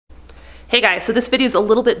Hey guys, so this video is a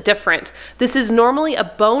little bit different. This is normally a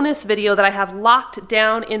bonus video that I have locked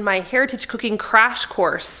down in my Heritage Cooking Crash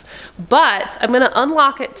Course, but I'm going to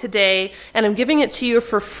unlock it today and I'm giving it to you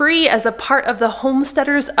for free as a part of the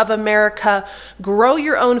Homesteaders of America Grow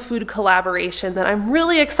Your Own Food collaboration that I'm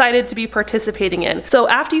really excited to be participating in. So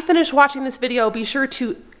after you finish watching this video, be sure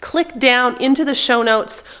to click down into the show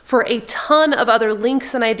notes for a ton of other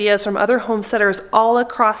links and ideas from other homesteaders all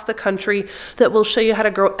across the country that will show you how to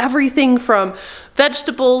grow everything from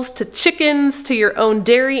vegetables to chickens to your own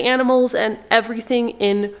dairy animals and everything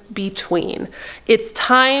in between. It's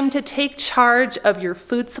time to take charge of your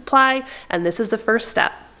food supply, and this is the first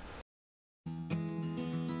step.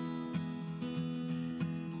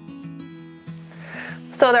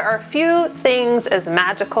 So there are a few things as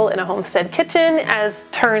magical in a homestead kitchen as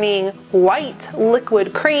turning white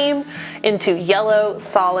liquid cream into yellow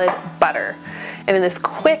solid butter. And in this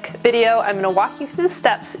quick video, I'm going to walk you through the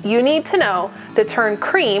steps you need to know to turn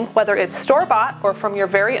cream, whether it's store-bought or from your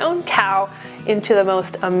very own cow, into the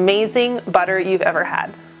most amazing butter you've ever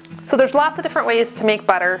had. So there's lots of different ways to make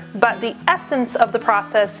butter, but the essence of the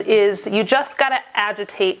process is you just gotta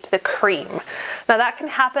agitate the cream. Now that can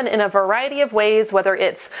happen in a variety of ways, whether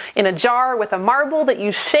it's in a jar with a marble that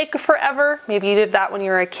you shake forever, maybe you did that when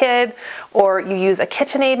you were a kid, or you use a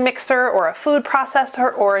KitchenAid mixer or a food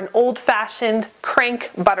processor or an old-fashioned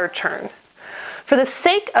crank butter churn. For the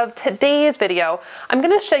sake of today's video, I'm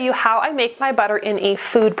gonna show you how I make my butter in a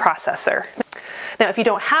food processor. Now, if you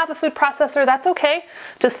don't have a food processor, that's okay.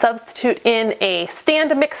 Just substitute in a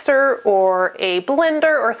stand mixer or a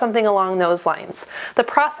blender or something along those lines. The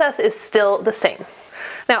process is still the same.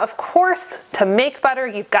 Now, of course, to make butter,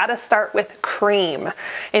 you've got to start with cream.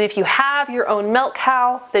 And if you have your own milk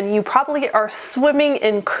cow, then you probably are swimming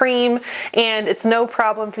in cream, and it's no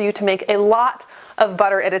problem for you to make a lot of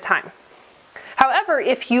butter at a time. However,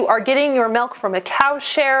 if you are getting your milk from a cow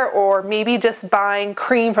share or maybe just buying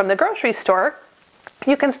cream from the grocery store,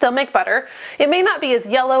 you can still make butter. It may not be as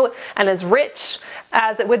yellow and as rich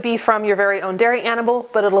as it would be from your very own dairy animal,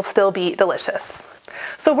 but it'll still be delicious.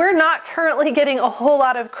 So we're not currently getting a whole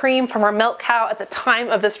lot of cream from our milk cow at the time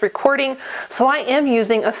of this recording, so I am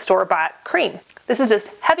using a store-bought cream. This is just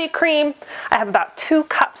heavy cream. I have about 2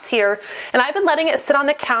 cups here, and I've been letting it sit on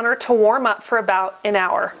the counter to warm up for about an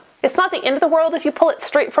hour. It's not the end of the world if you pull it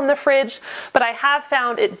straight from the fridge, but I have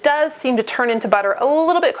found it does seem to turn into butter a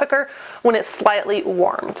little bit quicker when it's slightly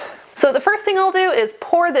warmed. So the first thing I'll do is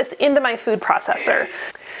pour this into my food processor.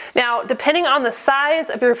 Now, depending on the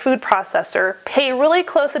size of your food processor, pay really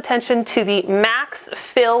close attention to the max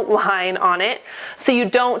fill line on it so you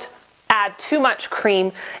don't add too much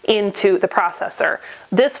cream into the processor.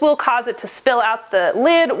 This will cause it to spill out the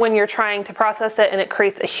lid when you're trying to process it, and it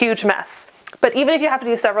creates a huge mess. But even if you have to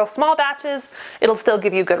do several small batches, it'll still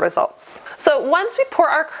give you good results. So once we pour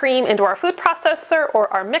our cream into our food processor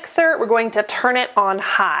or our mixer, we're going to turn it on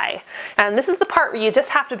high. And this is the part where you just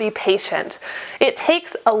have to be patient. It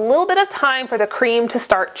takes a little bit of time for the cream to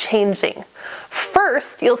start changing.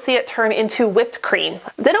 First, you'll see it turn into whipped cream.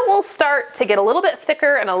 Then it will start to get a little bit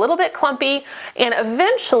thicker and a little bit clumpy, and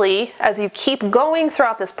eventually, as you keep going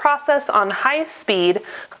throughout this process on high speed,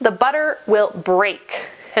 the butter will break.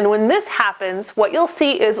 And when this happens, what you'll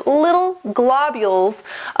see is little globules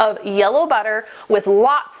of yellow butter with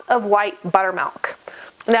lots of white buttermilk.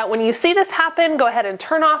 Now, when you see this happen, go ahead and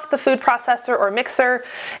turn off the food processor or mixer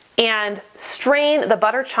and strain the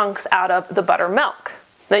butter chunks out of the buttermilk.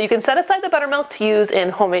 Now, you can set aside the buttermilk to use in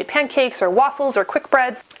homemade pancakes or waffles or quick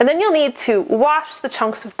breads, and then you'll need to wash the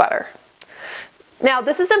chunks of butter. Now,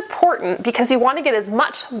 this is important because you want to get as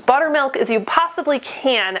much buttermilk as you possibly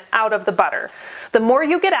can out of the butter. The more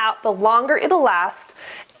you get out, the longer it'll last,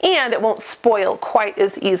 and it won't spoil quite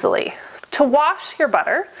as easily. To wash your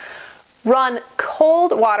butter, run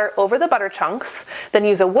cold water over the butter chunks, then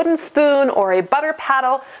use a wooden spoon or a butter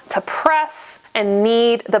paddle to press and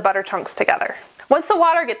knead the butter chunks together. Once the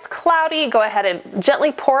water gets cloudy, go ahead and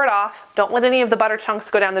gently pour it off. Don't let any of the butter chunks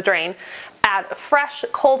go down the drain. Add fresh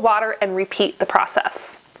cold water and repeat the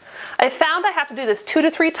process. I found I have to do this 2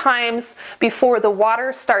 to 3 times before the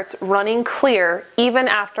water starts running clear, even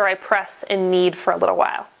after I press and knead for a little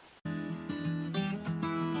while.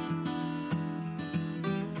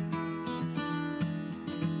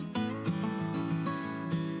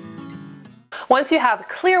 Once you have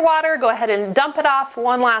clear water, go ahead and dump it off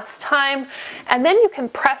one last time, and then you can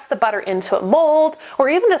press the butter into a mold or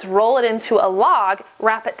even just roll it into a log,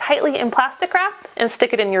 wrap it tightly in plastic wrap, and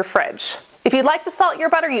stick it in your fridge. If you'd like to salt your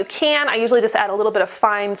butter, you can. I usually just add a little bit of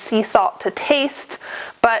fine sea salt to taste,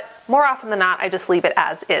 but more often than not, I just leave it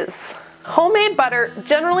as is. Homemade butter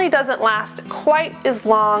generally doesn't last quite as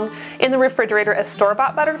long in the refrigerator as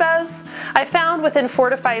store-bought butter does. I found within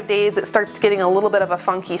 4 to 5 days it starts getting a little bit of a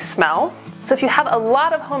funky smell. So if you have a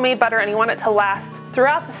lot of homemade butter and you want it to last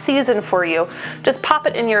throughout the season for you, just pop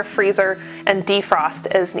it in your freezer and defrost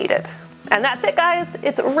as needed. And that's it, guys.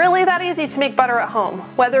 It's really that easy to make butter at home,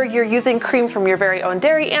 whether you're using cream from your very own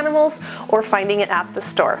dairy animals or finding it at the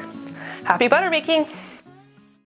store. Happy butter making!